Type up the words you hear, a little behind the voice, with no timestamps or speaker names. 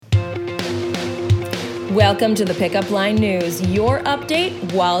Welcome to the Pickup Line News, your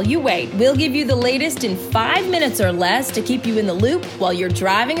update while you wait. We'll give you the latest in 5 minutes or less to keep you in the loop while you're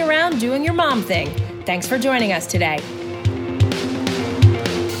driving around doing your mom thing. Thanks for joining us today.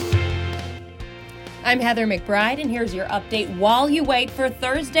 I'm Heather McBride, and here's your update while you wait for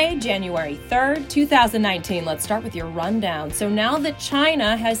Thursday, January 3rd, 2019. Let's start with your rundown. So now that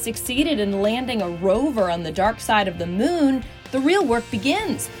China has succeeded in landing a rover on the dark side of the moon, the real work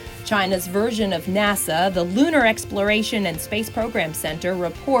begins. China's version of NASA, the Lunar Exploration and Space Program Center,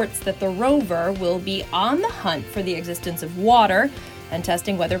 reports that the rover will be on the hunt for the existence of water and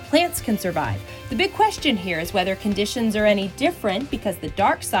testing whether plants can survive. The big question here is whether conditions are any different because the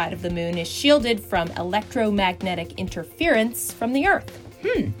dark side of the moon is shielded from electromagnetic interference from the Earth.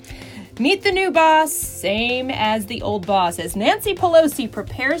 Meet the new boss, same as the old boss, as Nancy Pelosi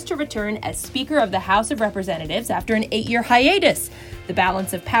prepares to return as Speaker of the House of Representatives after an 8-year hiatus. The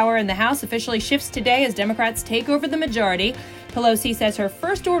balance of power in the House officially shifts today as Democrats take over the majority. Pelosi says her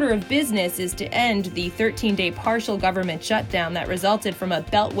first order of business is to end the 13-day partial government shutdown that resulted from a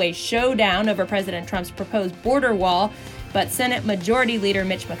Beltway showdown over President Trump's proposed border wall. But Senate Majority Leader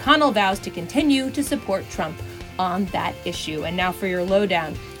Mitch McConnell vows to continue to support Trump on that issue. And now for your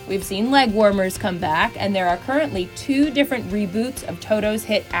lowdown. We've seen leg warmers come back, and there are currently 2 different reboots of Toto's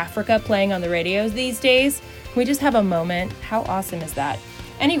hit Africa playing on the radios these days. Can we just have a moment? How awesome is that?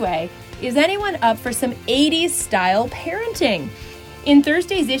 Anyway, is anyone up for some 80s style parenting? In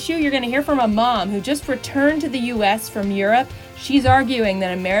Thursday's issue, you're going to hear from a mom who just returned to the U.S. from Europe. She's arguing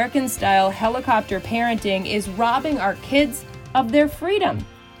that American style helicopter parenting is robbing our kids of their freedom.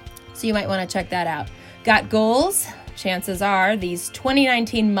 So you might want to check that out. Got goals? Chances are these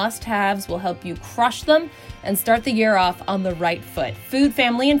 2019 must-haves will help you crush them and start the year off on the right foot. Food,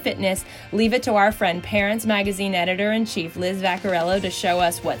 family, and fitness. Leave it to our friend, Parents Magazine Editor-in-Chief Liz Vaccarello, to show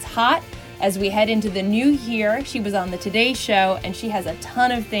us what's hot as we head into the new year. She was on the Today Show, and she has a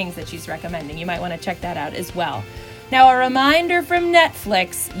ton of things that she's recommending. You might want to check that out as well. Now, a reminder from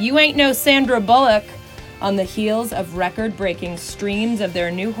Netflix, you ain't no Sandra Bullock. On the heels of record-breaking streams of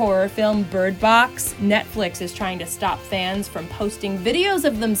their new horror film, Bird Box, Netflix is trying to stop fans from posting videos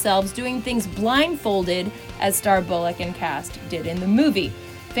of themselves doing things blindfolded, as star Bullock and cast did in the movie.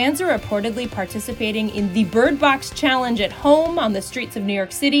 Fans are reportedly participating in the Bird Box Challenge at home on the streets of New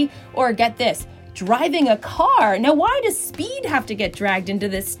York City, or get this, driving a car. Now, why does speed have to get dragged into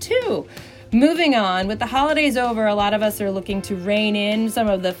this too? Moving on, with the holidays over, a lot of us are looking to rein in some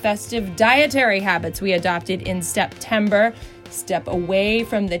of the festive dietary habits we adopted in September. Step away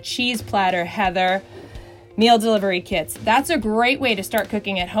from the cheese platter, Heather. Meal delivery kits. That's a great way to start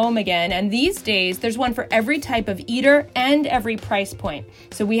cooking at home again. And these days, there's one for every type of eater and every price point.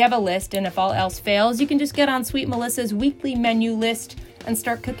 So we have a list, and if all else fails, you can just get on Sweet Melissa's weekly menu list and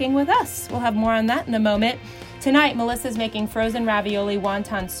start cooking with us. We'll have more on that in a moment. Tonight, Melissa's making frozen ravioli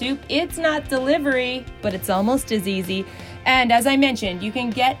wonton soup. It's not delivery, but it's almost as easy. And as I mentioned, you can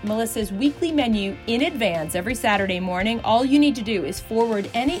get Melissa's weekly menu in advance every Saturday morning. All you need to do is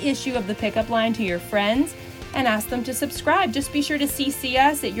forward any issue of the Pickup Line to your friends and ask them to subscribe. Just be sure to CC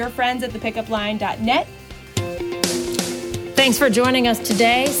us at yourfriends@thepickupline.net. Thanks for joining us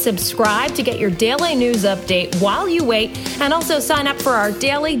today. Subscribe to get your daily news update while you wait, and also sign up for our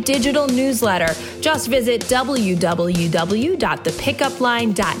daily digital newsletter. Just visit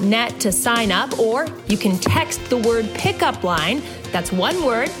www.thepickupline.net to sign up, or you can text the word pickup line, that's one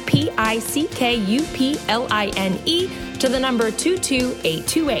word, PICKUPLINE, to the number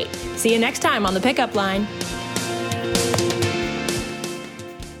 22828. See you next time on the Pickup Line.